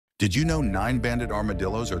Did you know 9-banded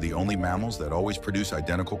armadillos are the only mammals that always produce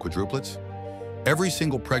identical quadruplets? Every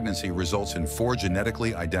single pregnancy results in 4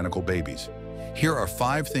 genetically identical babies. Here are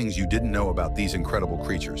 5 things you didn't know about these incredible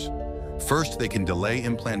creatures. First, they can delay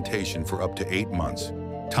implantation for up to 8 months,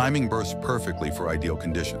 timing births perfectly for ideal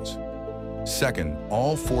conditions. Second,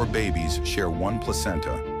 all 4 babies share one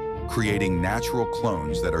placenta, creating natural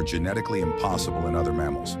clones that are genetically impossible in other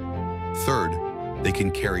mammals. Third, they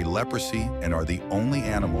can carry leprosy and are the only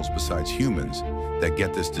animals besides humans that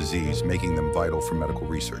get this disease, making them vital for medical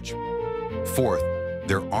research. Fourth,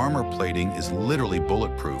 their armor plating is literally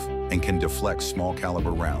bulletproof and can deflect small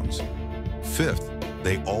caliber rounds. Fifth,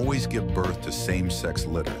 they always give birth to same-sex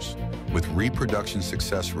litters, with reproduction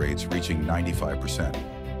success rates reaching 95%.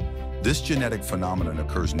 This genetic phenomenon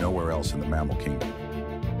occurs nowhere else in the mammal kingdom.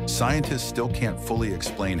 Scientists still can't fully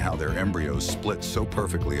explain how their embryos split so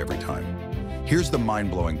perfectly every time. Here's the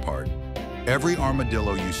mind-blowing part. Every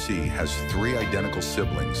armadillo you see has 3 identical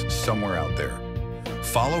siblings somewhere out there.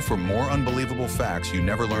 Follow for more unbelievable facts you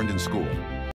never learned in school.